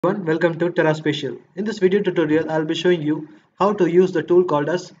Everyone, welcome to Spatial. In this video tutorial, I'll be showing you how to use the tool called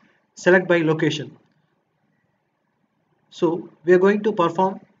as select by location. So we are going to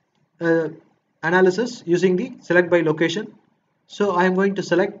perform analysis using the select by location. So I am going to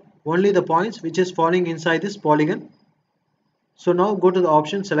select only the points which is falling inside this polygon. So now go to the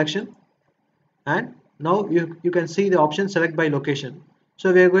option selection, and now you can see the option select by location.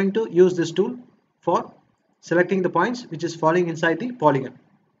 So we are going to use this tool for selecting the points which is falling inside the polygon.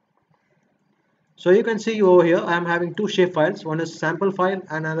 So you can see over here I am having two shape files. One is sample file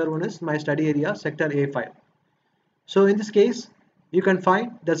and another one is my study area sector A file. So in this case you can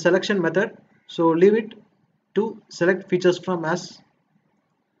find the selection method. So leave it to select features from, as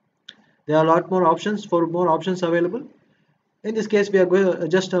there are a lot more options available. In this case we are going to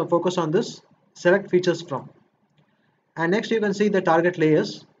just focus on this select features from. And next you can see the target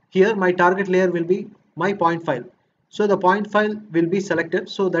layers. Here my target layer will be my point file. So the point file will be selected,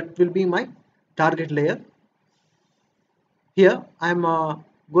 so that will be my target layer. Here I am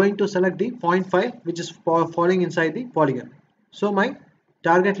going to select the point file which is falling inside the polygon. So my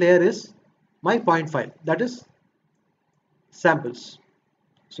target layer is my point file, that is samples.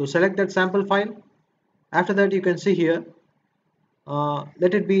 So select that sample file. After that you can see here,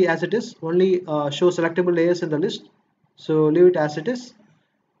 let it be as it is, only show selectable layers in the list. So leave it as it is.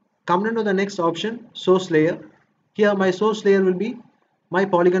 Come down to the next option, source layer. Here my source layer will be my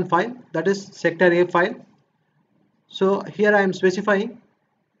polygon file, that is sector A file. So here I am specifying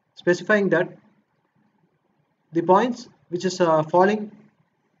that the points which is falling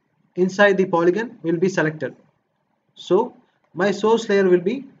inside the polygon will be selected. So my source layer will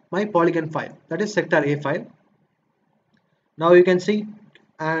be my polygon file, that is sector A file. Now you can see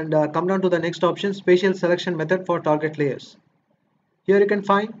and come down to the next option, spatial selection method for target layers. Here you can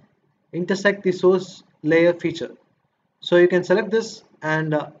find intersect the source layer feature. So you can select this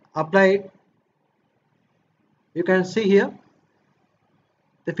and apply it. You can see here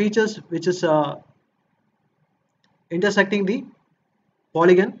the features which is intersecting the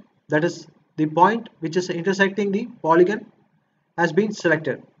polygon, that is the point which is intersecting the polygon has been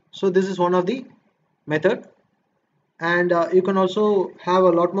selected. So this is one of the method, and you can also have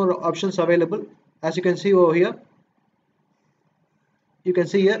a lot more options available. As you can see over here, you can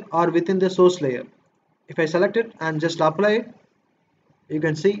see here are within the source layer. If I select it and just apply it, you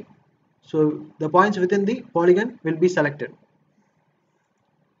can see, so the points within the polygon will be selected,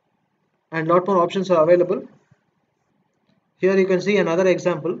 and lot more options are available. Here you can see another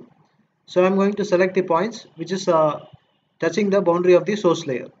example. So I'm going to select the points which is touching the boundary of the source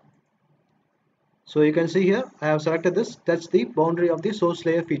layer. So you can see here I have selected this, that's the boundary of the source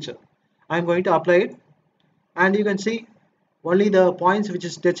layer feature. I'm going to apply it, and you can see only the points which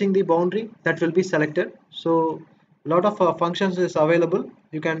is touching the boundary that will be selected. So a lot of functions is available.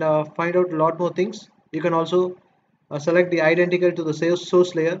 You can find out a lot more things. You can also select the identical to the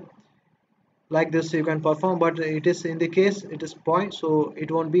source layer. Like this you can perform, but it is in the case it is point, so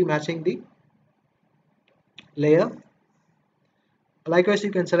it won't be matching the layer. Likewise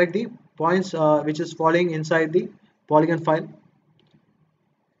you can select the points which is falling inside the polygon file.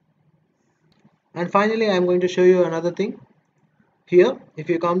 And finally I am going to show you another thing. Here if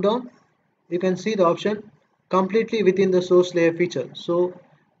you come down, you can see the option completely within the source layer feature. So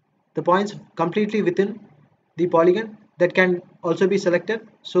the points completely within the polygon that can also be selected.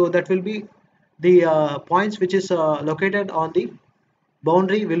 So that will be the points which is located on the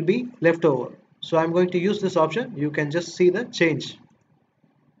boundary will be left over. So I'm going to use this option. You can just see the change.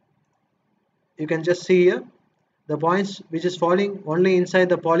 You can just see here the points which is falling only inside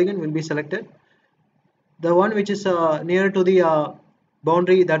the polygon will be selected. The one which is nearer to the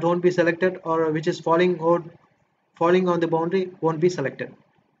boundary, that won't be selected, or which is falling on the boundary won't be selected.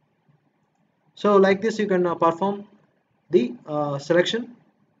 So like this you can perform the selection.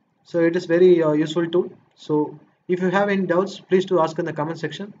 So it is very useful tool. So if you have any doubts, please do ask in the comment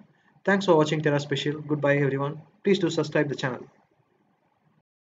section. Thanks for watching Spatial. Goodbye everyone. Please do subscribe the channel.